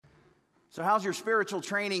So how's your spiritual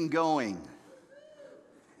training going?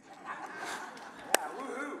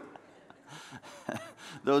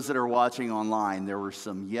 Those that are watching online, there were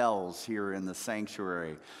some yells here in the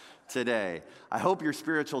sanctuary today. I hope your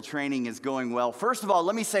spiritual training is going well. First of all,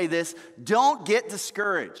 let me say this. Don't get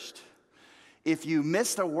discouraged. If you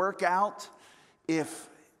missed a workout, if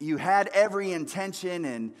you had every intention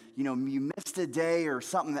and you missed a day or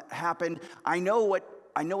something that happened, I know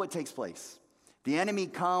what takes place. The enemy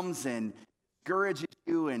comes and discourages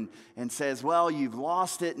you and says, well, you've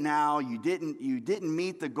lost it now. You didn't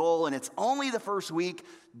meet the goal, and it's only the first week.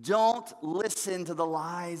 Don't listen to the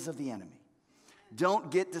lies of the enemy. Don't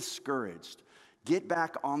get discouraged. Get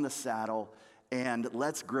back on the saddle and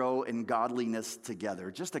let's grow in godliness together.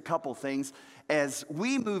 Just a couple things. As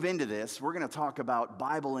we move into this, we're going to talk about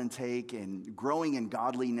Bible intake and growing in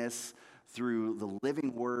godliness through the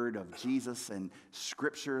living word of Jesus and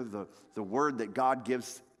Scripture, the word that God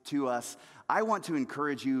gives to us. I want to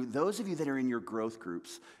encourage you, those of you that are in your growth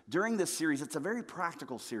groups, during this series, it's a very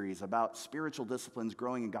practical series about spiritual disciplines,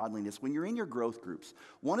 growing in godliness. When you're in your growth groups,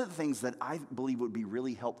 one of the things that I believe would be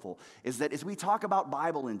really helpful is that as we talk about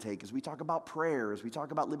Bible intake, as we talk about prayer, as we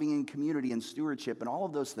talk about living in community and stewardship and all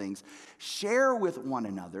of those things, share with one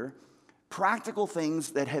another practical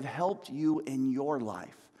things that have helped you in your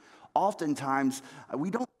life. Oftentimes, we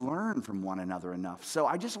don't learn from one another enough. So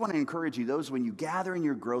I just want to encourage you, those when you gather in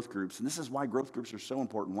your growth groups, and this is why growth groups are so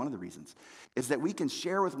important, one of the reasons, is that we can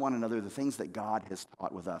share with one another the things that God has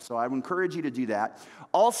taught with us. So I would encourage you to do that.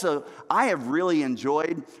 Also, I have really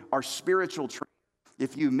enjoyed our spiritual training.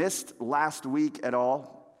 If you missed last week at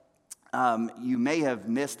all, you may have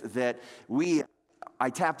missed that I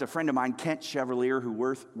tapped a friend of mine, Kent Chevalier, who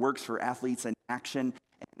works for Athletes in Action,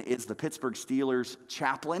 and is the Pittsburgh Steelers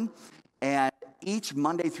chaplain. And each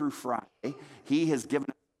Monday through Friday, he has given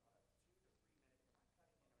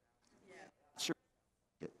us...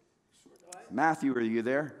 Matthew, are you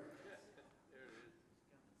there?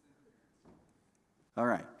 All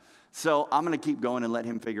right. So I'm going to keep going and let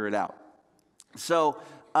him figure it out. So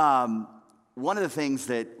one of the things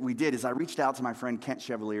that we did is I reached out to my friend Kent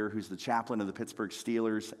Chevalier, who's the chaplain of the Pittsburgh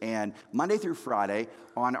Steelers, and Monday through Friday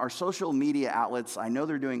on our social media outlets, I know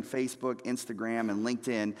they're doing Facebook, Instagram, and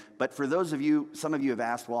LinkedIn, but for those of you, some of you have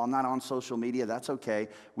asked, well, I'm not on social media, that's okay.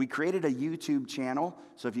 We created a YouTube channel,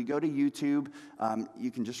 so if you go to YouTube,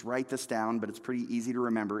 you can just write this down, but it's pretty easy to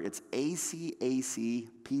remember. It's ACACPGH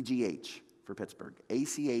for Pittsburgh,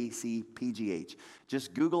 ACACPGH.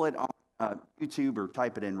 Just Google it on YouTube, or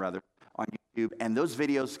type it in rather, on YouTube, and those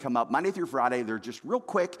videos come up Monday through Friday. They're just real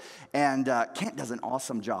quick, and Kent does an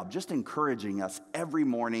awesome job just encouraging us every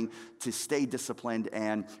morning to stay disciplined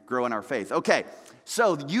and grow in our faith. Okay,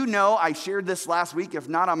 so I shared this last week. If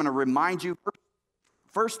not, I'm going to remind you.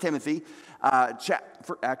 2 Timothy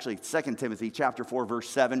chapter 4, verse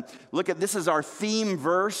 7. Look at this is our theme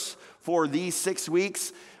verse for these 6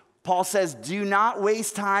 weeks. Paul says, do not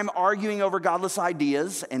waste time arguing over godless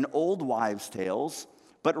ideas and old wives' tales,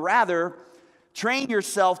 but rather train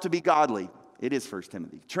yourself to be godly. It is 1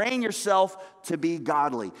 Timothy. Train yourself to be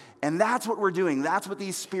godly. And that's what we're doing. That's what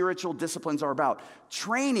these spiritual disciplines are about.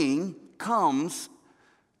 Training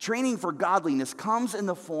for godliness comes in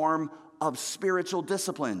the form of spiritual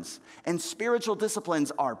disciplines. And spiritual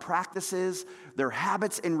disciplines are practices, they're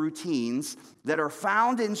habits and routines that are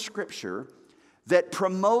found in Scripture that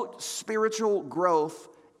promote spiritual growth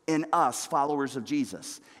in us, followers of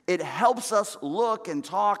Jesus. It helps us look and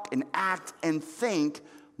talk and act and think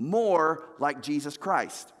more like Jesus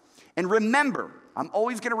Christ. And remember, I'm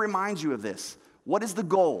always going to remind you of this. What is the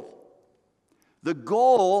goal? The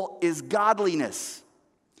goal is godliness.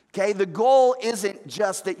 Okay? The goal isn't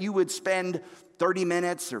just that you would spend 30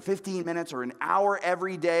 minutes or 15 minutes or an hour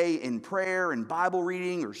every day in prayer and Bible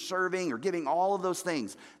reading or serving or giving, all of those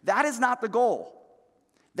things. That is not the goal.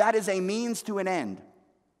 That is a means to an end.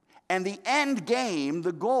 And the end game,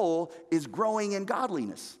 the goal, is growing in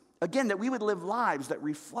godliness. Again, that we would live lives that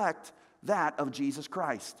reflect that of Jesus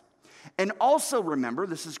Christ. And also remember,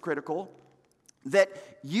 this is critical, that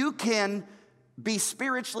you can be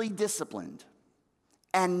spiritually disciplined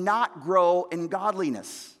and not grow in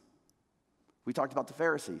godliness. We talked about the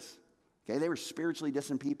Pharisees. Okay, they were spiritually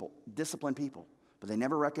disciplined people, but they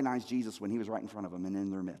never recognized Jesus when he was right in front of them and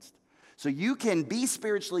in their midst. So you can be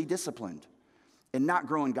spiritually disciplined and not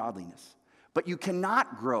grow in godliness. But you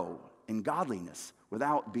cannot grow in godliness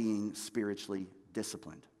without being spiritually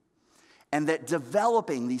disciplined. And that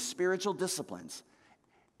developing these spiritual disciplines,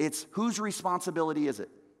 it's whose responsibility is it?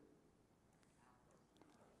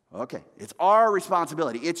 Okay, it's our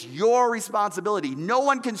responsibility. It's your responsibility. No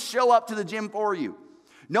one can show up to the gym for you.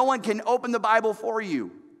 No one can open the Bible for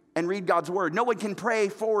you. and read God's word. No one can pray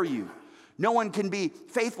for you. No one can be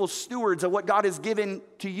faithful stewards of what God has given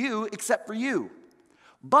to you except for you.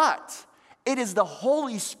 But it is the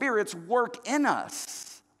Holy Spirit's work in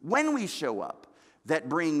us when we show up that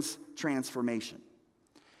brings transformation.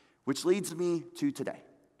 Which leads me to today.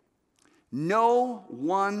 No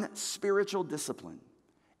one spiritual discipline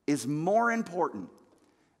is more important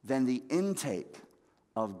than the intake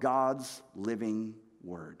of God's living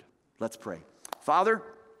word. Let's pray. Father,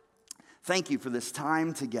 thank you for this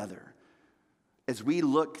time together as we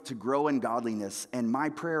look to grow in godliness. And my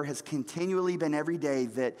prayer has continually been every day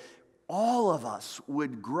that all of us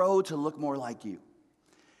would grow to look more like you.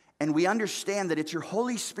 And we understand that it's your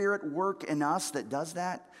Holy Spirit work in us that does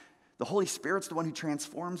that. The Holy Spirit's the one who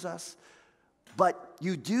transforms us. But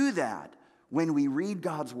you do that when we read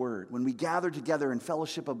God's word, when we gather together in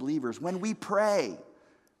fellowship of believers, when we pray,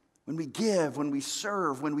 when we give, when we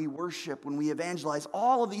serve, when we worship, when we evangelize,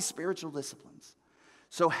 all of these spiritual disciplines.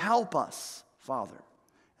 So help us, Father,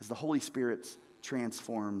 as the Holy Spirit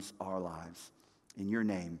transforms our lives. In your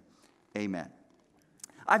name, amen.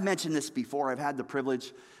 I've mentioned this before. I've had the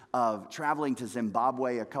privilege of traveling to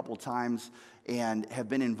Zimbabwe a couple times and have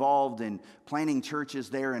been involved in planting churches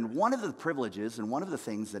there. And one of the privileges and one of the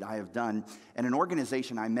things that I have done, and an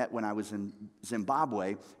organization I met when I was in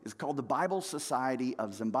Zimbabwe, is called the Bible Society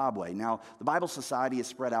of Zimbabwe. Now, the Bible Society is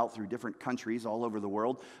spread out through different countries all over the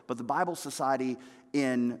world, but the Bible Society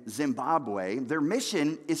in Zimbabwe, their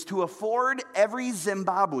mission is to afford every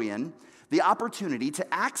Zimbabwean the opportunity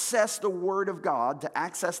to access the Word of God, to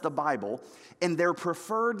access the Bible in their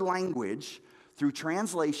preferred language through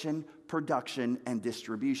translation, production, and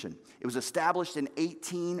distribution. It was established in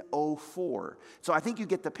 1804. So I think you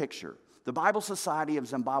get the picture. The Bible Society of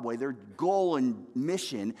Zimbabwe, their goal and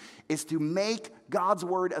mission is to make God's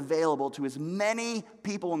Word available to as many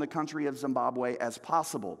people in the country of Zimbabwe as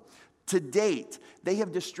possible. To date, they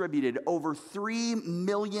have distributed over 3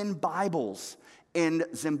 million Bibles in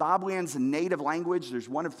Zimbabweans' native language. There's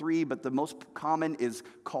one of 3, but the most common is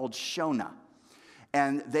called Shona.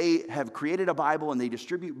 And they have created a Bible, and they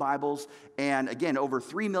distribute Bibles. And again, over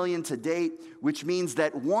 3 million to date, which means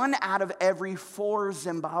that 1 out of every 4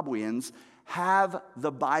 Zimbabweans have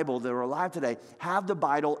the Bible that are alive today, have the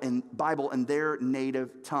Bible in their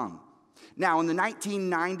native tongue. Now, in the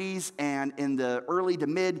 1990s and in the early to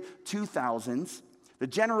mid-2000s, the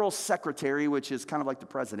General Secretary, which is kind of like the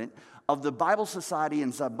president, of the Bible Society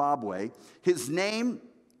in Zimbabwe, his name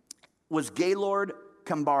was Gaylord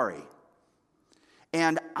Kambari.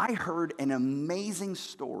 And I heard an amazing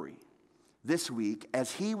story this week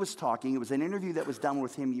as he was talking. It was an interview that was done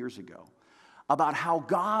with him years ago about how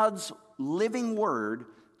God's living word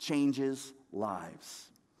changes lives.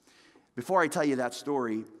 Before I tell you that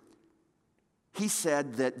story, he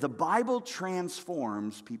said that the Bible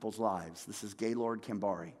transforms people's lives. This is Gaylord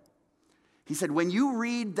Kambari. He said, when you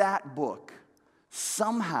read that book,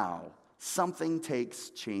 somehow something takes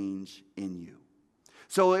change in you.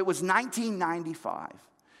 So it was 1995,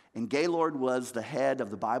 and Gaylord was the head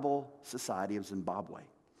of the Bible Society of Zimbabwe.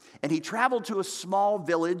 And he traveled to a small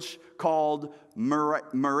village called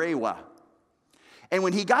Murewa. And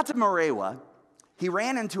when he got to Murewa, he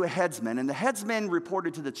ran into a headsman, and the headsman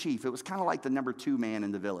reported to the chief. It was kind of like the number 2 man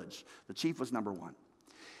in the village. The chief was number 1.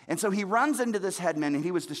 And so he runs into this headman, and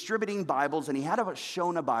he was distributing Bibles, and he had a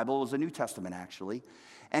Shona Bible. It was a New Testament, actually.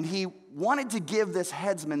 And he wanted to give this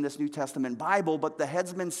headsman this New Testament Bible, but the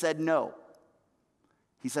headsman said no.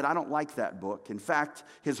 He said, I don't like that book. In fact,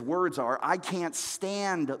 his words are, I can't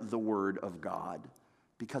stand the Word of God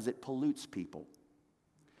because it pollutes people.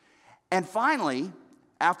 And finally,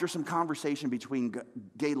 after some conversation between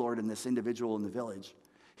Gaylord and this individual in the village,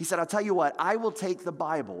 he said, I'll tell you what, I will take the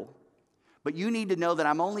Bible, but you need to know that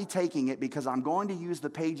I'm only taking it because I'm going to use the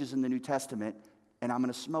pages in the New Testament and I'm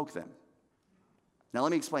going to smoke them. Now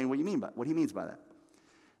let me explain what he means by that.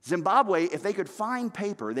 Zimbabwe, if they could find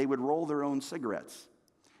paper, they would roll their own cigarettes.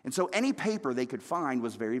 And so any paper they could find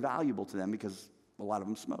was very valuable to them because a lot of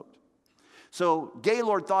them smoked. So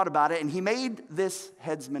Gaylord thought about it, and he made this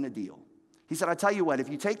headsman a deal. He said, I tell you what, if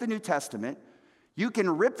you take the New Testament, you can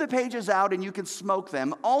rip the pages out and you can smoke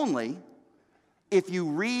them only if you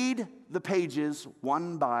read the pages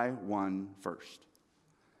one by one first.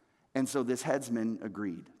 And so this headsman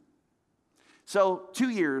agreed. So 2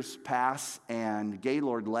 years pass, and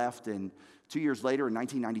Gaylord left, and 2 years later, in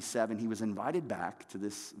 1997, he was invited back to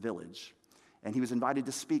this village, and he was invited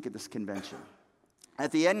to speak at this convention.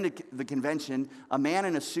 At the end of the convention, a man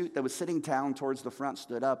in a suit that was sitting down towards the front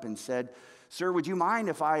stood up and said, Sir, would you mind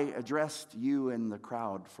if I addressed you and the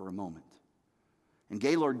crowd for a moment? And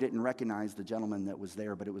Gaylord didn't recognize the gentleman that was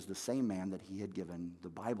there, but it was the same man that he had given the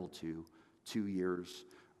Bible to 2 years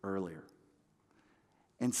earlier.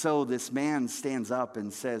 And so this man stands up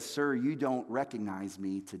and says, "Sir, you don't recognize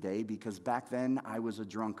me today because back then I was a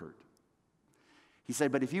drunkard." He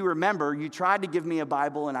said, "But if you remember, you tried to give me a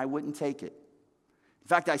Bible and I wouldn't take it. In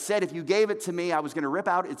fact, I said if you gave it to me, I was going to rip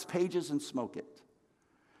out its pages and smoke it.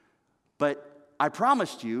 But I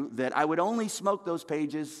promised you that I would only smoke those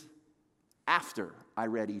pages after I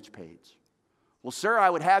read each page. Well, sir, I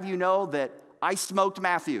would have you know that I smoked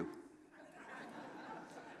Matthew.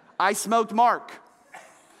 I smoked Mark.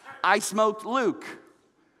 I smoked Luke.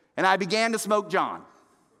 And I began to smoke John.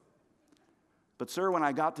 But sir, when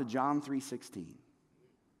I got to John 3:16,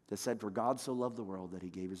 that said, for God so loved the world that he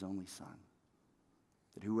gave his only son,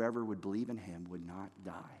 that whoever would believe in him would not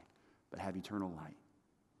die, but have eternal life.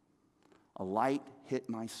 A light hit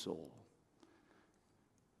my soul,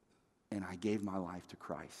 and I gave my life to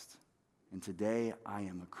Christ. And today I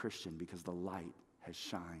am a Christian because the light has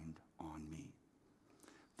shined on me."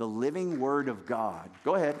 The living word of God.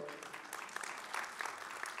 Go ahead.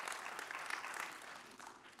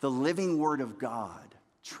 The living word of God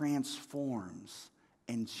transforms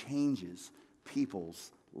and changes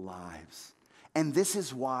people's lives. And this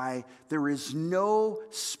is why there is no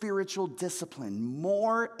spiritual discipline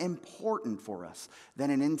more important for us than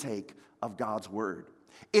an intake of God's word.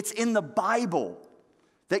 It's in the Bible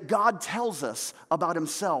that God tells us about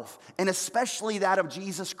himself, and especially that of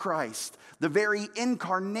Jesus Christ, the very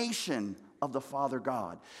incarnation of the Father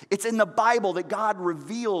God. It's in the Bible that God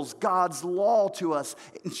reveals God's law to us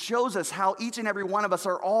and shows us how each and every one of us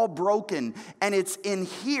are all broken. And it's in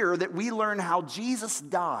here that we learn how Jesus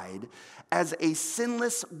died as a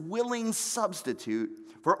sinless, willing substitute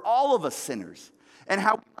for all of us sinners, and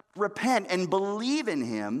how we repent and believe in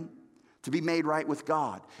him to be made right with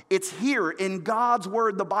God. It's here in God's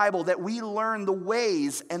word, the Bible, that we learn the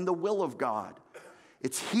ways and the will of God.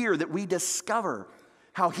 It's here that we discover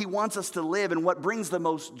how he wants us to live and what brings the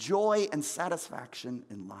most joy and satisfaction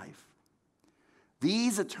in life.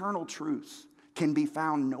 These eternal truths can be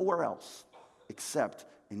found nowhere else except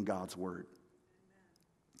in God's word.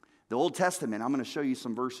 The Old Testament, I'm going to show you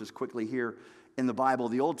some verses quickly here in the Bible.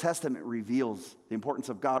 The Old Testament reveals the importance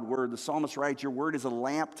of God's word. The psalmist writes, "Your word is a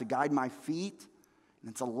lamp to guide my feet, and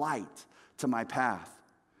it's a light to my path."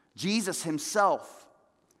 Jesus himself,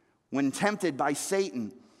 when tempted by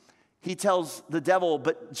Satan, he tells the devil,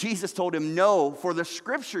 but Jesus told him, "No, for the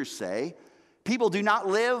scriptures say, people do not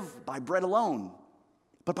live by bread alone,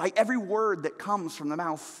 but by every word that comes from the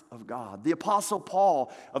mouth of God." The Apostle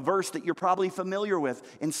Paul, a verse that you're probably familiar with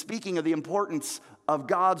in speaking of the importance of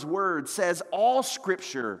God's word, says all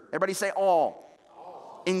scripture, everybody say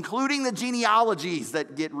all, including the genealogies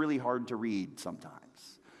that get really hard to read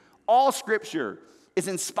sometimes. All scripture is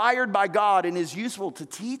inspired by God and is useful to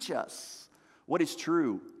teach us what is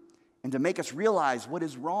true and to make us realize what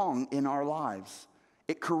is wrong in our lives.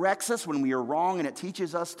 It corrects us when we are wrong, and it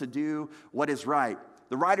teaches us to do what is right.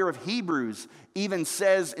 The writer of Hebrews even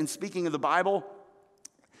says, in speaking of the Bible,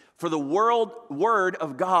 "For the word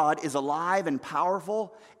of God is alive and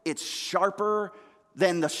powerful. It's sharper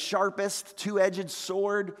than the sharpest two-edged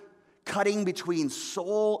sword, cutting between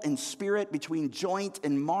soul and spirit, between joint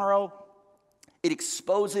and marrow. It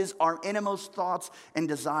exposes our innermost thoughts and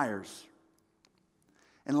desires."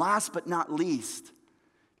 And last but not least,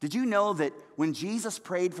 did you know that when Jesus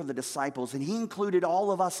prayed for the disciples, and he included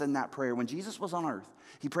all of us in that prayer, when Jesus was on earth,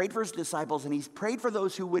 he prayed for his disciples, and he prayed for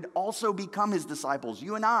those who would also become his disciples,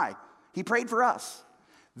 you and I. He prayed for us.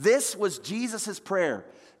 This was Jesus' prayer.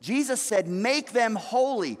 Jesus said, "Make them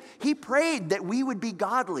holy." He prayed that we would be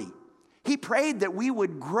godly. He prayed that we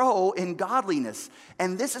would grow in godliness.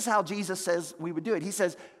 And this is how Jesus says we would do it. He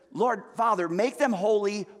says, "Lord, Father, make them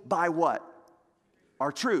holy by what?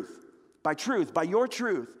 Our truth. By truth, by your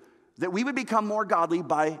truth. That we would become more godly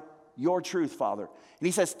by your truth, Father." And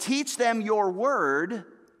he says, "Teach them your word,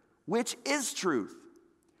 which is truth."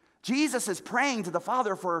 Jesus is praying to the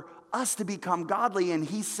Father for us to become godly, and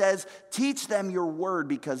he says, "Teach them your word,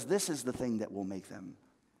 because this is the thing that will make them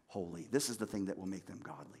holy. This is the thing that will make them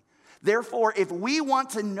godly." Therefore, if we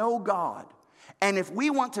want to know God, and if we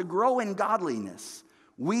want to grow in godliness,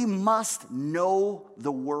 we must know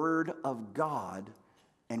the word of God,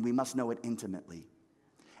 and we must know it intimately.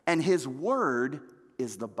 And his word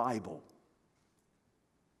is the Bible.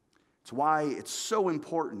 It's why it's so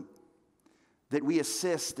important that we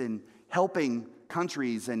assist in helping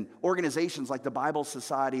countries and organizations like the Bible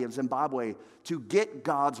Society of Zimbabwe to get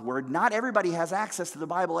God's word. Not everybody has access to the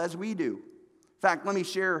Bible as we do. In fact, let me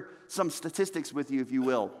share some statistics with you, if you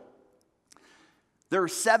will. There are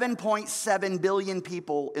 7.7 billion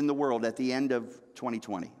people in the world at the end of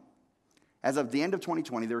 2020. As of the end of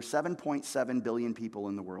 2020, there are 7.7 billion people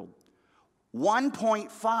in the world.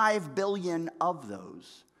 1.5 billion of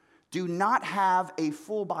those do not have a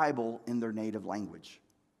full Bible in their native language.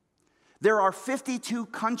 There are 52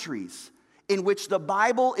 countries in which the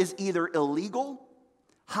Bible is either illegal,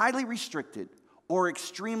 highly restricted, or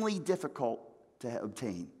extremely difficult to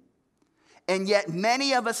obtain. And yet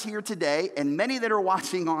many of us here today, and many that are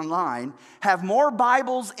watching online, have more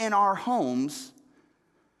Bibles in our homes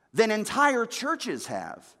than entire churches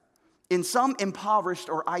have in some impoverished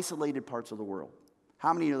or isolated parts of the world.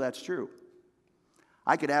 How many know that's true?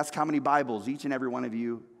 I could ask how many Bibles each and every one of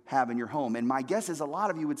you have in your home, and my guess is a lot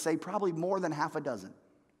of you would say probably more than half a dozen.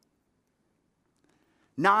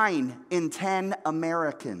 9 in 10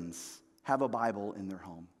 Americans have a Bible in their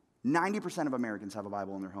home. 90% of Americans have a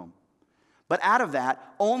Bible in their home. But out of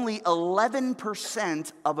that, only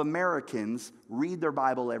 11% of Americans read their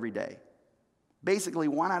Bible every day. Basically,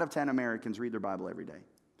 1 out of 10 Americans read their Bible every day.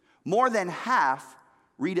 More than half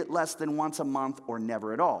read it less than once a month or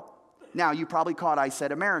never at all. Now, you probably caught I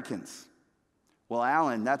said Americans. Well,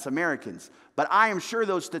 Alan, that's Americans. But I am sure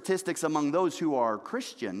those statistics among those who are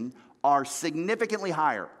Christian are significantly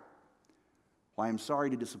higher. Well, I am sorry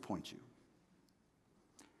to disappoint you.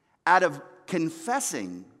 Out of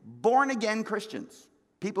confessing born-again Christians,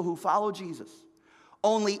 people who follow Jesus,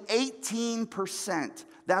 only 18%,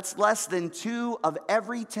 that's less than 2 of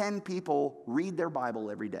every 10 people, read their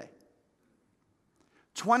Bible every day.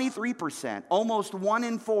 23%, almost 1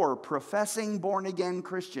 in 4 professing born-again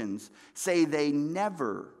Christians say they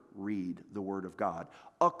never read the Word of God.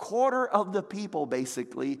 A quarter of the people,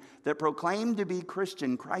 basically, that proclaim to be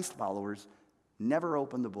Christian Christ followers never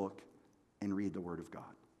open the book and read the Word of God.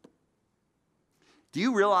 Do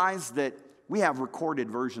you realize that we have recorded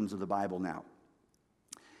versions of the Bible now?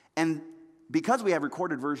 And because we have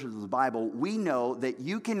recorded versions of the Bible, we know that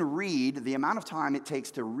you can read the amount of time it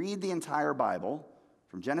takes to read the entire Bible,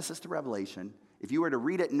 from Genesis to Revelation. If you were to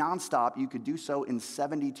read it nonstop, you could do so in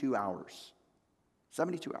 72 hours.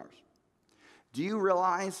 72 hours. Do you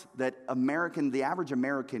realize that the average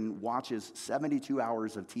American watches 72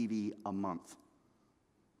 hours of TV a month?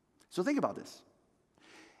 So think about this.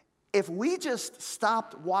 If we just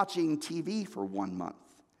stopped watching TV for 1 month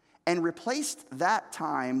and replaced that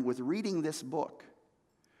time with reading this book,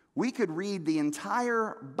 we could read the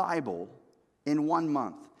entire Bible in 1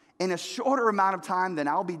 month, in a shorter amount of time than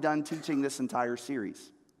I'll be done teaching this entire series.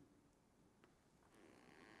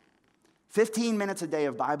 15 minutes a day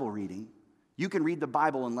of Bible reading, you can read the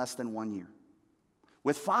Bible in less than 1 year.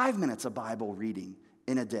 With 5 minutes of Bible reading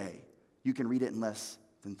in a day, you can read it in less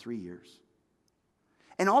than 3 years.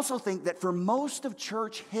 And also think that for most of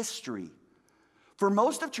church history,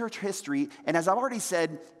 and as I've already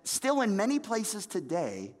said, still in many places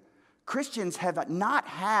today, Christians have not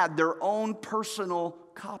had their own personal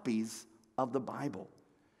copies of the Bible.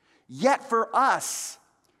 Yet for us,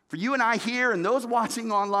 for you and I here and those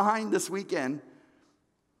watching online this weekend,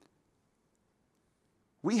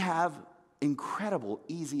 we have incredible,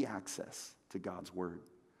 easy access to God's Word.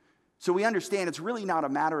 So we understand it's really not a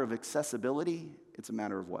matter of accessibility, it's a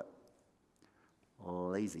matter of what?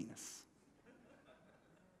 Laziness.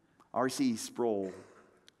 R.C. Sproul,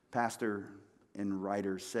 pastor and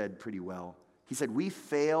writer, said pretty well. He said, we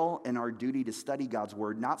fail in our duty to study God's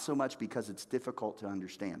Word, not so much because it's difficult to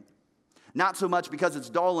understand, not so much because it's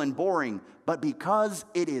dull and boring, but because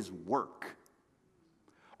it is work.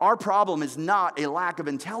 Our problem is not a lack of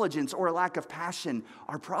intelligence or a lack of passion.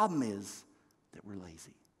 Our problem is that we're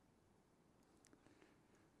lazy.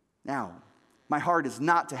 Now, my heart is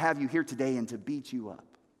not to have you here today and to beat you up,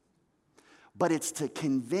 but it's to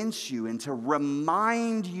convince you and to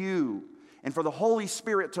remind you and for the Holy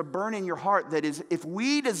Spirit to burn in your heart that is, if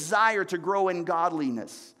we desire to grow in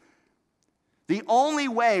godliness, the only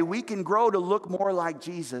way we can grow to look more like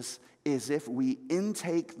Jesus is if we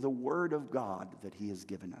intake the Word of God that He has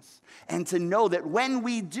given us. And to know that when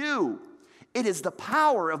we do, it is the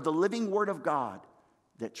power of the living Word of God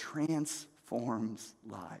that transforms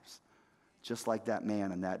lives. Just like that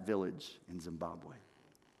man in that village in Zimbabwe.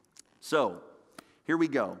 So, here we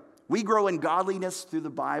go. We grow in godliness through the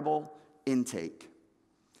Bible intake.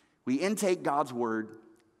 We intake God's Word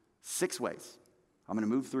 6 ways. I'm going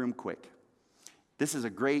to move through them quick. This is a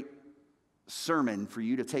great sermon for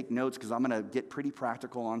you to take notes because I'm going to get pretty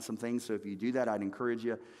practical on some things. So if you do that, I'd encourage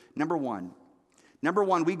you. Number one,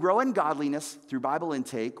 we grow in godliness through Bible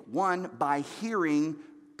intake. 1, by hearing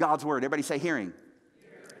God's Word. Everybody say hearing.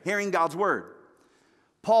 Hearing God's Word.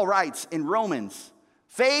 Paul writes in Romans,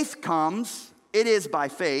 faith comes, it is by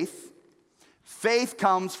faith. Faith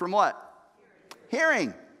comes from what?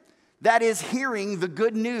 Hearing. That is hearing the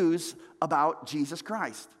good news about Jesus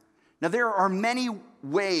Christ. Now, there are many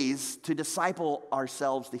ways to disciple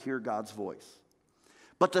ourselves to hear God's voice.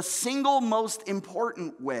 But the single most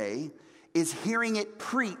important way is hearing it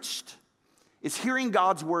preached, is hearing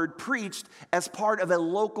God's word preached as part of a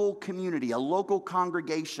local community, a local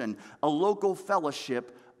congregation, a local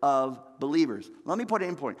fellowship of believers. Let me put it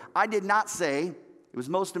in point. I did not say it was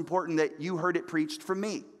most important that you heard it preached from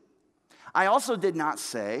me. I also did not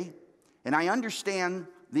say, and I understand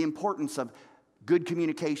the importance of good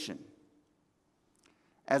communication.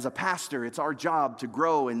 As a pastor, it's our job to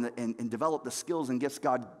grow and develop the skills and gifts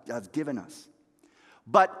God has given us.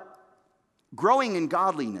 But growing in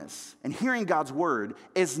godliness and hearing God's word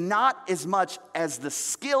is not as much as the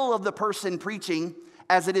skill of the person preaching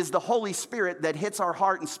as it is the Holy Spirit that hits our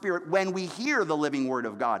heart and spirit when we hear the living word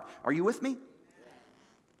of God. Are you with me?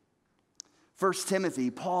 1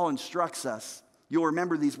 Timothy, Paul instructs us. You'll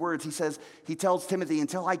remember these words. He tells Timothy,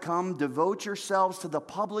 until I come, devote yourselves to the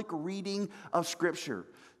public reading of Scripture,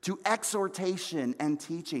 to exhortation and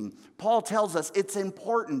teaching. Paul tells us it's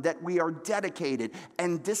important that we are dedicated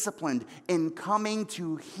and disciplined in coming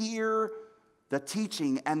to hear the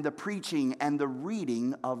teaching and the preaching and the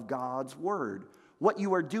reading of God's word. What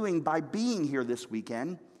you are doing by being here this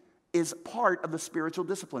weekend is part of the spiritual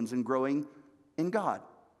disciplines in growing in God.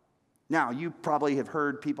 Now, you probably have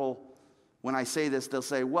heard people, when I say this, they'll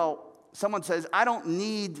say, well, someone says, I don't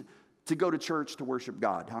need to go to church to worship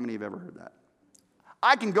God. How many have ever heard that?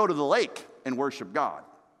 I can go to the lake and worship God.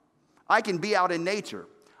 I can be out in nature.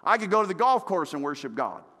 I could go to the golf course and worship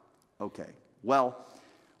God. Okay, well,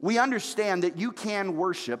 we understand that you can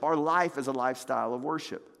worship. Our life is a lifestyle of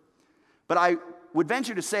worship. But I would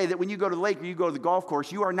venture to say that when you go to the lake or you go to the golf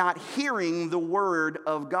course, you are not hearing the word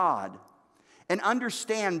of God. And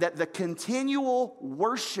understand that the continual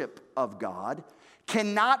worship of God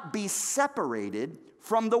cannot be separated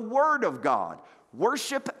from the word of God.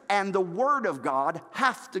 Worship and the word of God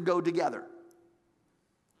have to go together.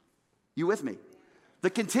 You with me? The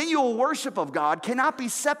continual worship of God cannot be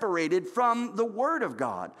separated from the word of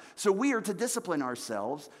God. So we are to discipline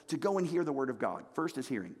ourselves to go and hear the word of God. First is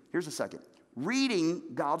hearing. Here's the second. Reading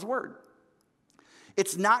God's word.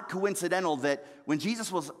 It's not coincidental that when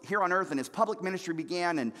Jesus was here on earth and his public ministry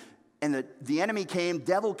began and the enemy came,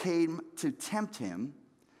 devil came to tempt him.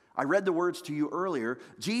 I read the words to you earlier.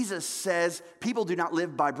 Jesus says, people do not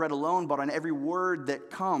live by bread alone, but on every word that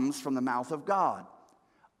comes from the mouth of God.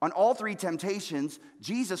 On all three temptations,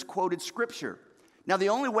 Jesus quoted scripture. Now, the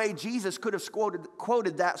only way Jesus could have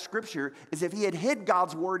quoted that scripture is if he had hid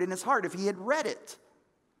God's word in his heart, if he had read it.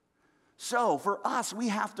 So, for us, we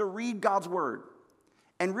have to read God's word.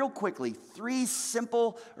 And real quickly, two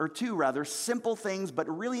simple things, but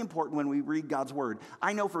really important when we read God's word.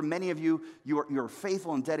 I know for many of you, you're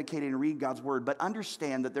faithful and dedicated in reading God's word, but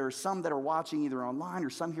understand that there are some that are watching either online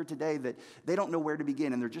or some here today that they don't know where to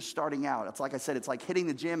begin and they're just starting out. It's like I said, it's like hitting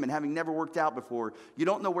the gym and having never worked out before. You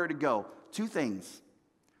don't know where to go. Two things.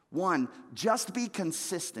 One, just be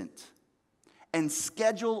consistent and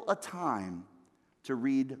schedule a time to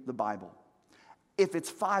read the Bible. If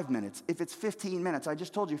it's 5 minutes, if it's 15 minutes, I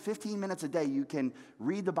just told you 15 minutes a day, you can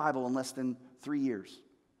read the Bible in less than 3 years.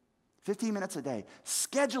 15 minutes a day.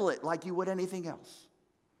 Schedule it like you would anything else.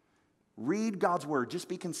 Read God's word. Just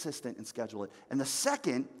be consistent and schedule it. And the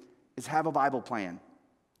second is have a Bible plan.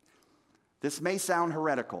 This may sound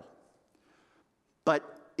heretical, but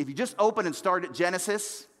if you just open and start at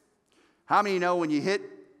Genesis, how many know when you hit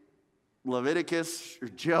Leviticus or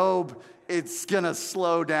Job, it's going to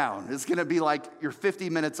slow down. It's going to be like you're 50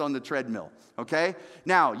 minutes on the treadmill, okay?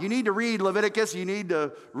 Now, you need to read Leviticus. You need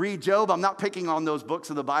to read Job. I'm not picking on those books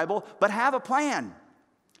of the Bible, but have a plan.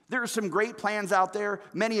 There are some great plans out there.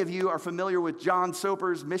 Many of you are familiar with John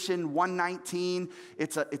Soper's Mission 119.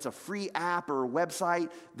 It's a free app or a website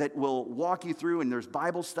that will walk you through, and there's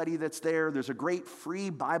Bible study that's there. There's a great free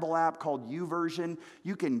Bible app called YouVersion.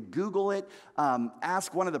 You can Google it,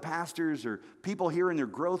 ask one of the pastors or people here in their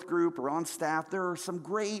growth group or on staff. There are some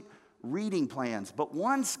great reading plans, but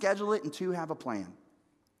one, schedule it, and two, have a plan.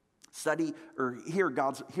 Study or hear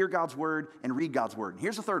God's word and read God's word.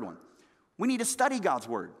 Here's the third one. We need to study God's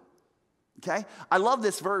word. Okay? I love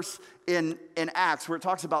this verse in Acts where it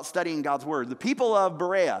talks about studying God's word. The people of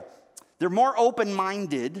Berea, they're more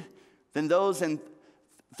open-minded than those in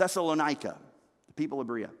Thessalonica, the people of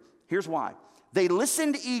Berea. Here's why. They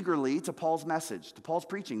listened eagerly to Paul's message, to Paul's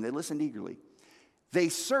preaching. They listened eagerly. They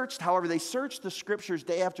searched the scriptures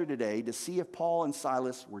day after day to see if Paul and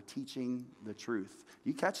Silas were teaching the truth.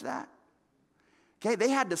 You catch that? Okay, they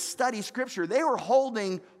had to study Scripture. They were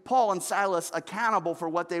holding Paul and Silas accountable for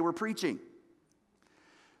what they were preaching.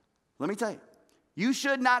 Let me tell you, you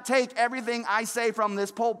should not take everything I say from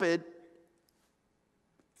this pulpit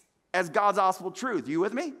as God's gospel truth. You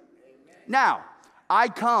with me? Amen. Now, I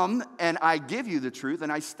come and I give you the truth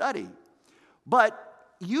and I study. But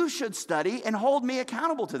you should study and hold me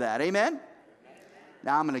accountable to that. Amen? Amen.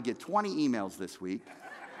 Now, I'm going to get 20 emails this week.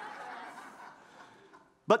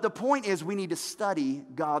 But the point is, we need to study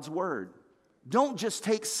God's word. Don't just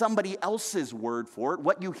take somebody else's word for it,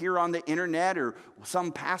 what you hear on the internet or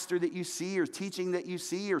some pastor that you see or teaching that you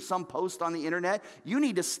see or some post on the internet. You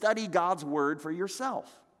need to study God's word for yourself.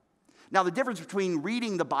 Now, the difference between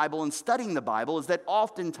reading the Bible and studying the Bible is that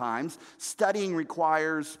oftentimes studying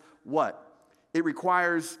requires what? It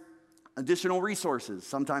requires additional resources,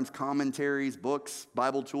 sometimes commentaries, books,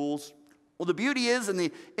 Bible tools. Well, the beauty is in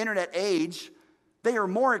the internet age, they are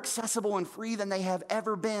more accessible and free than they have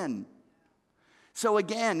ever been. So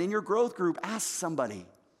again, in your growth group, ask somebody.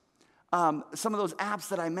 Some of those apps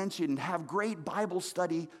that I mentioned have great Bible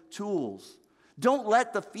study tools. Don't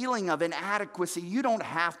let the feeling of inadequacy, you don't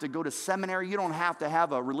have to go to seminary, you don't have to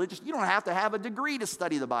have a religious, you don't have to have a degree to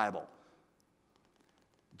study the Bible.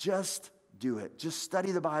 Just do it. Just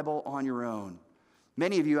study the Bible on your own.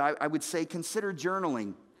 Many of you, I would say, consider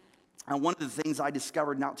journaling. And one of the things I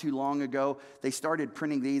discovered not too long ago, they started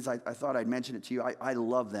printing these. I thought I'd mention it to you. I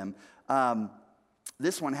love them.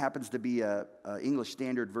 This one happens to be a English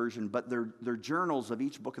Standard Version, but they're journals of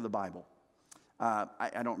each book of the Bible.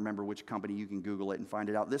 I don't remember which company. You can Google it and find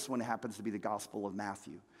it out. This one happens to be the Gospel of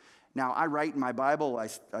Matthew. Now, I write in my Bible.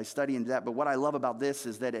 I study into that. But what I love about this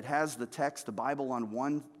is that it has the text, the Bible, on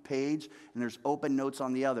one page, and there's open notes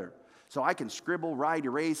on the other. So I can scribble, write,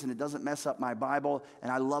 erase, and it doesn't mess up my Bible,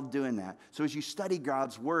 and I love doing that. So as you study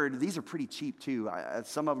God's Word, these are pretty cheap too.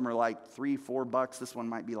 Some of them are like $3-4. This one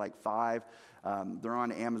might be like $5. They're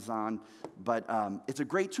on Amazon, but it's a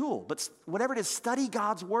great tool. But whatever it is, study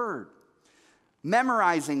God's Word.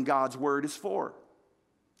 Memorizing God's Word is for.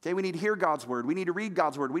 Okay, we need to hear God's Word. We need to read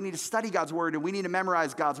God's Word. We need to study God's Word, and we need to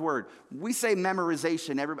memorize God's Word. We say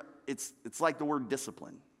memorization. It's like the word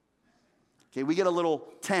discipline. Okay, we get a little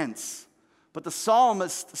tense. But the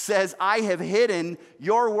psalmist says, I have hidden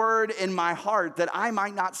your word in my heart that I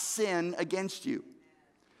might not sin against you.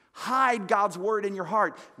 Hide God's word in your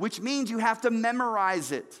heart, which means you have to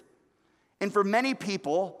memorize it. And for many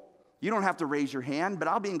people, you don't have to raise your hand, but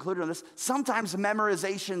I'll be included on this. Sometimes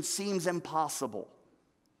memorization seems impossible.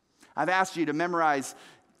 I've asked you to memorize,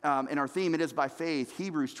 in our theme, it is by faith,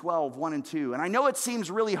 Hebrews 12, 1 and 2. And I know it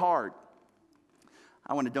seems really hard.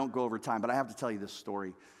 I don't go over time, but I have to tell you this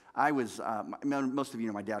story. Most of you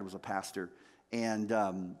know my dad was a pastor,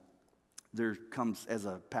 and there comes, as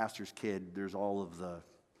a pastor's kid, there's all of the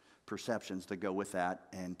perceptions that go with that,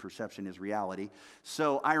 and perception is reality.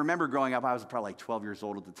 So I remember growing up, I was probably like 12 years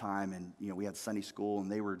old at the time, and we had Sunday school,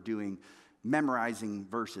 and they were doing memorizing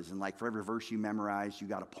verses, and like for every verse you memorized, you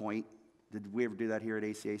got a point. Did we ever do that here at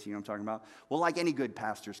ACAC? You know what I'm talking about? Well, like any good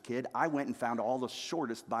pastor's kid, I went and found all the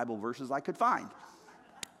shortest Bible verses I could find.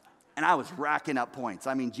 And I was racking up points.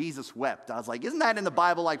 I mean, Jesus wept. I was like, isn't that in the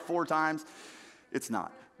Bible like 4 times? It's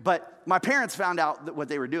not. But my parents found out what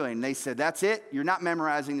they were doing. They said, that's it. You're not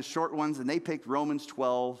memorizing the short ones. And they picked Romans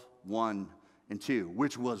 12, 1 and 2,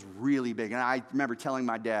 which was really big. And I remember telling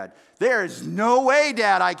my dad, there is no way,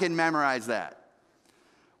 Dad, I can memorize that.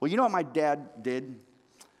 Well, you know what my dad did?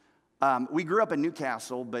 We grew up in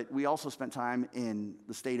Newcastle, but we also spent time in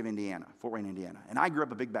the state of Indiana, Fort Wayne, Indiana. And I grew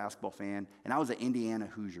up a big basketball fan, and I was an Indiana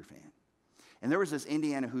Hoosier fan. And there was this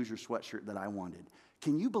Indiana Hoosier sweatshirt that I wanted.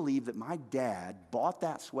 Can you believe that my dad bought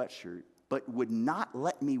that sweatshirt, but would not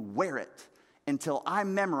let me wear it until I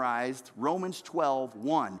memorized Romans 12,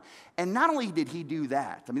 1. And not only did he do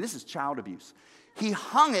that, I mean, this is child abuse. He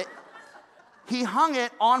hung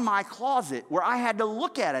it on my closet where I had to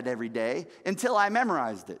look at it every day until I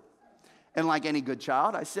memorized it. And like any good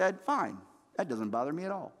child, I said, fine, that doesn't bother me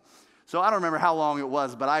at all. So I don't remember how long it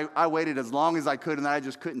was, but I waited as long as I could, and then I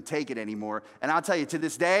just couldn't take it anymore. And I'll tell you, to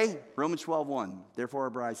this day, Romans 12:1,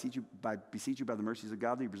 therefore, I beseech you by the mercies of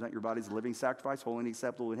God that you present your bodies a living sacrifice, holy and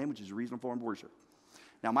acceptable to him, which is a reasonable form of worship.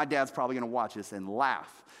 Now, my dad's probably going to watch this and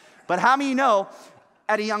laugh. But how many know,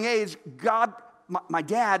 at a young age, my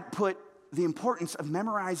dad put the importance of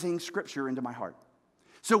memorizing Scripture into my heart.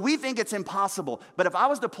 So we think it's impossible. But if I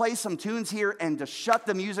was to play some tunes here and to shut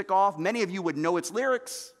the music off, many of you would know its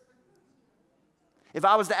lyrics. If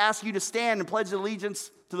I was to ask you to stand and pledge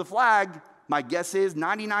allegiance to the flag, my guess is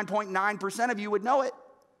 99.9% of you would know it.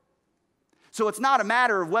 So it's not a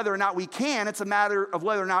matter of whether or not we can, it's a matter of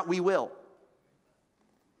whether or not we will.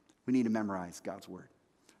 We need to memorize God's word.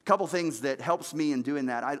 A couple things that helps me in doing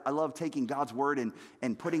that. I love taking God's word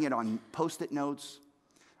and putting it on Post-it notes.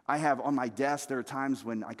 I have on my desk, there are times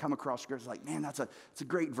when I come across scripture, like, man, it's a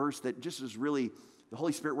great verse that just is really, the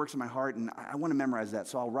Holy Spirit works in my heart, and I want to memorize that.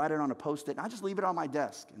 So I'll write it on a Post-it, and I just leave it on my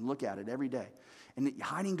desk and look at it every day. And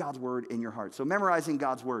hiding God's word in your heart. So memorizing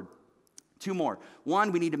God's word. Two more.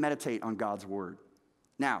 One, we need to meditate on God's word.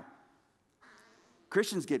 Now,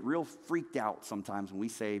 Christians get real freaked out sometimes when we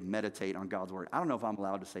say meditate on God's word. I don't know if I'm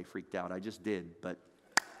allowed to say freaked out. I just did. But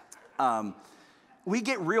we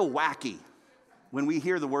get real wacky when we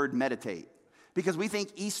hear the word meditate. Because we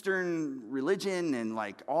think Eastern religion and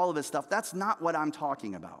like all of this stuff, that's not what I'm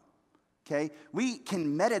talking about. Okay? We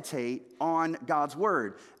can meditate on God's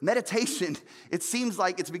word. Meditation, it seems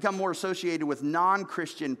like it's become more associated with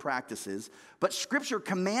non-Christian practices. But Scripture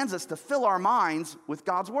commands us to fill our minds with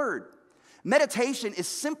God's word. Meditation is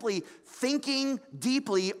simply thinking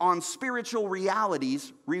deeply on spiritual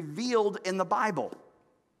realities revealed in the Bible.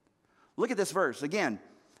 Look at this verse again.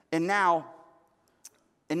 And now,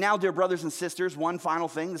 dear brothers and sisters, one final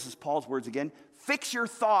thing. This is Paul's words again. Fix your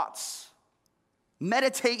thoughts.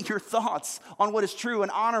 Meditate your thoughts on what is true and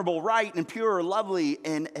honorable, right and pure, lovely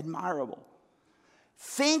and admirable.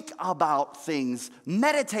 Think about things,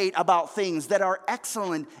 meditate about things that are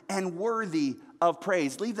excellent and worthy of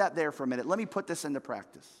praise. Leave that there for a minute. Let me put this into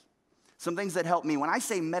practice. Some things that help me. When I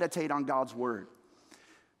say meditate on God's word,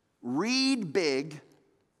 read big,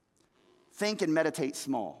 think and meditate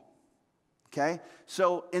small. Okay?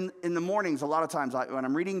 So in the mornings, a lot of times when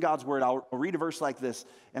I'm reading God's word, I'll read a verse like this,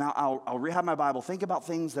 and I'll have my Bible. Think about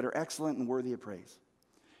things that are excellent and worthy of praise.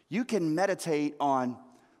 You can meditate on,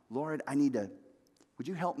 Lord, would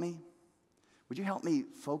you help me? Would you help me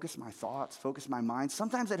focus my thoughts, focus my mind?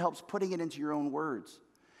 Sometimes it helps putting it into your own words.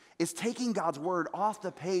 It's taking God's word off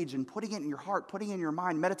the page and putting it in your heart, putting it in your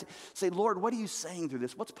mind. Meditate. Say, Lord, what are you saying through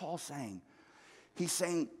this? What's Paul saying? He's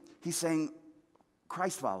saying,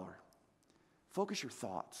 Christ follower, focus your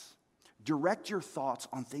thoughts. Direct your thoughts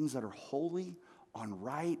on things that are holy, on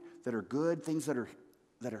right, that are good, things that are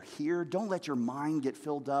here. Don't let your mind get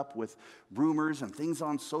filled up with rumors and things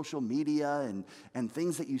on social media and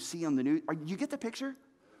things that you see on the news. You get the picture?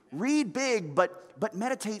 Read big, but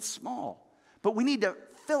meditate small. But we need to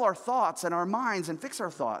fill our thoughts and our minds and fix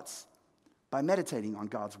our thoughts by meditating on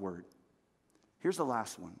God's word. Here's the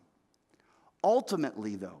last one.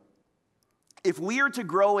 Ultimately, though, if we are to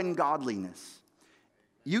grow in godliness,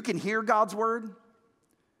 you can hear God's word,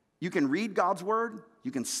 you can read God's word,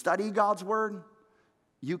 you can study God's word,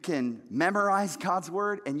 you can memorize God's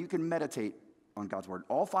word, and you can meditate on God's word.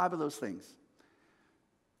 All five of those things.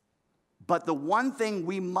 But the one thing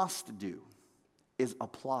we must do is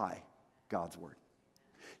apply God's word.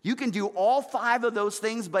 You can do all five of those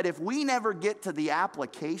things, but if we never get to the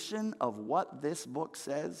application of what this book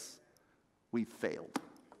says, we failed.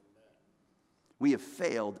 We have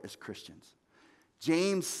failed as Christians.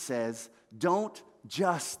 James says, don't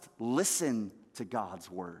just listen to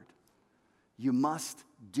God's word. You must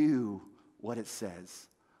do what it says.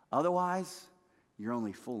 Otherwise, you're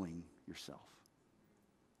only fooling yourself.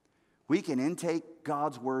 We can intake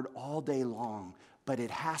God's word all day long, but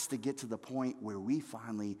it has to get to the point where we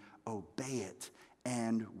finally obey it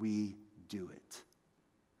and we do it.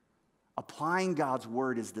 Applying God's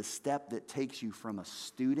word is the step that takes you from a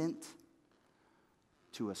student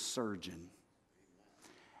to a surgeon.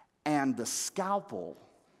 And the scalpel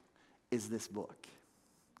is this book.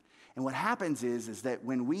 And what happens is that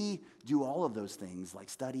when we do all of those things, like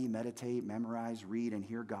study, meditate, memorize, read, and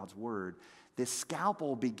hear God's word, this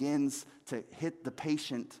scalpel begins to hit the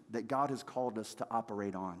patient that God has called us to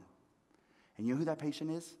operate on. And you know who that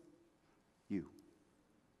patient is? You.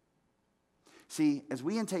 See, as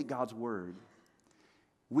we intake God's word,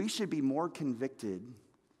 we should be more convicted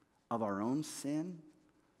of our own sin,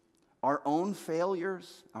 our own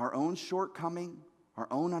failures, our own shortcoming, our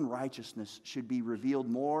own unrighteousness should be revealed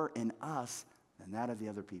more in us than that of the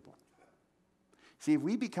other people. See, if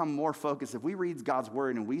we become more focused, if we read God's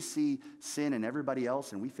word and we see sin in everybody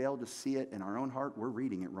else and we fail to see it in our own heart, we're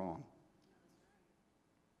reading it wrong.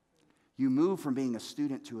 You move from being a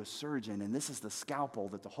student to a surgeon, and this is the scalpel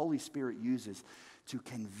that the Holy Spirit uses to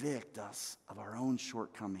convict us of our own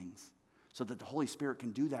shortcomings so that the Holy Spirit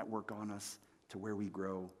can do that work on us to where we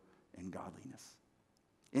grow in godliness.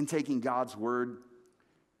 Intaking God's word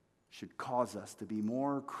should cause us to be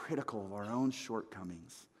more critical of our own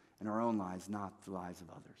shortcomings in our own lives, not the lives of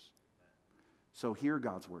others. So hear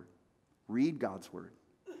God's word, read God's word,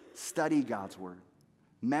 study God's word,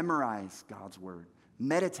 memorize God's word,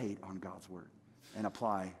 meditate on God's word, and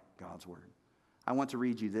apply God's word. I want to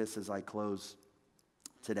read you this as I close.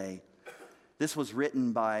 today. This was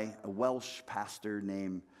written by a Welsh pastor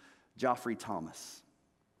named Geoffrey Thomas.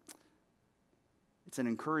 It's an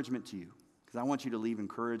encouragement to you because I want you to leave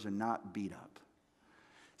encouraged and not beat up.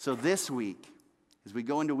 So this week, as we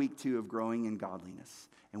go into week 2 of growing in godliness,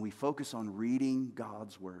 and we focus on reading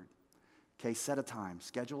God's word, okay, set a time,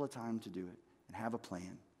 schedule a time to do it, and have a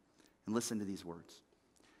plan. And listen to these words.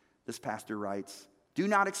 This pastor writes, "Do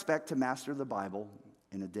not expect to master the Bible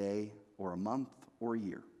in a day or a month or a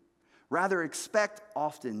year. Rather, expect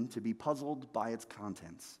often to be puzzled by its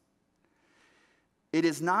contents. It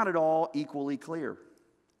is not at all equally clear.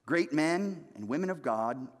 Great men and women of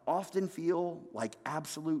God often feel like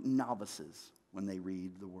absolute novices when they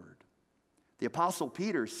read the word. The Apostle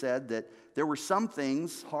Peter said that there were some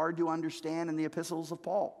things hard to understand in the epistles of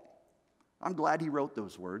Paul. I'm glad he wrote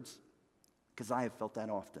those words because I have felt that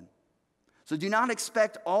often. So do not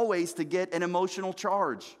expect always to get an emotional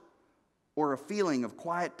charge or a feeling of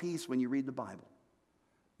quiet peace when you read the Bible.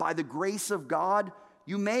 By the grace of God,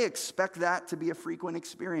 you may expect that to be a frequent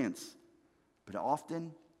experience, but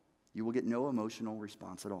often you will get no emotional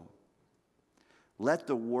response at all. Let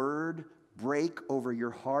the word break over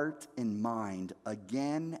your heart and mind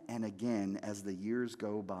again and again as the years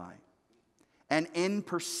go by. And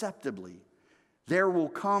imperceptibly, there will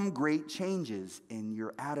come great changes in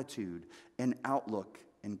your attitude and outlook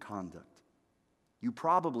and conduct. You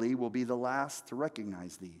probably will be the last to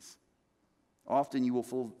recognize these. Often you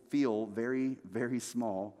will feel very, very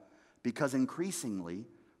small because increasingly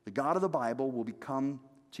the God of the Bible will become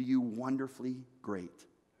to you wonderfully great.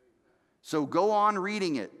 So go on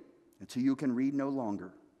reading it until you can read no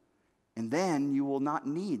longer. And then you will not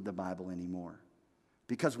need the Bible anymore.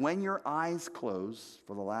 Because when your eyes close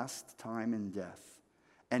for the last time in death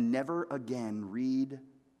and never again read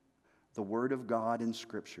the Word of God in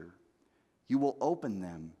Scripture, you will open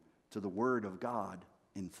them to the Word of God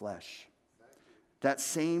in flesh. That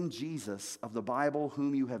same Jesus of the Bible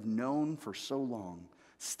whom you have known for so long,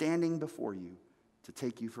 standing before you to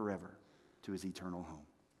take you forever to his eternal home.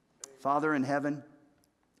 Father in heaven,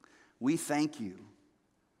 we thank you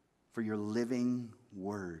for your living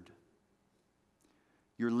word.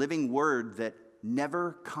 Your living word that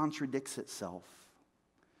never contradicts itself.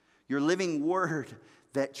 Your living word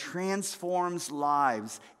that transforms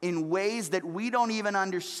lives in ways that we don't even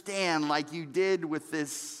understand, like you did with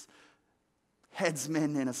this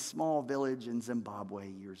headsman in a small village in Zimbabwe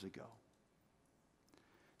years ago.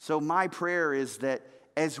 So my prayer is that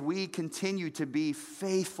as we continue to be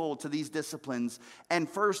faithful to these disciplines, and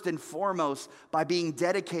first and foremost by being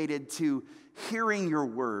dedicated to hearing your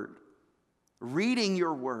word, reading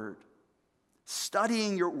your word,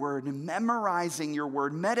 studying your word, and memorizing your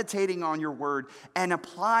word, meditating on your word, and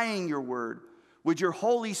applying your word, would your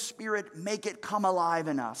Holy Spirit make it come alive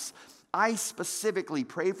in us? I specifically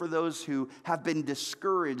pray for those who have been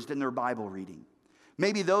discouraged in their Bible reading.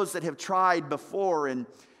 Maybe those that have tried before and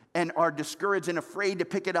are discouraged and afraid to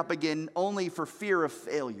pick it up again only for fear of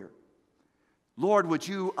failure. Lord, would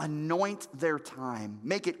you anoint their time,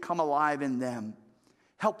 make it come alive in them,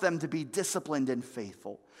 help them to be disciplined and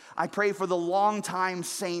faithful. I pray for the longtime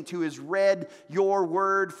saint who has read your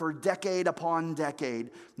word for decade upon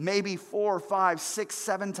decade, maybe 4, 5, 6,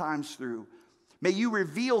 7 times through. May you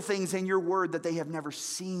reveal things in your word that they have never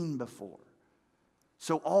seen before.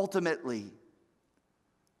 So ultimately,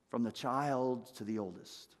 from the child to the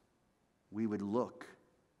oldest, we would look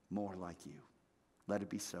more like you. Let it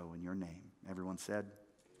be so in your name. Everyone said,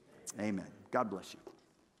 amen. God bless you.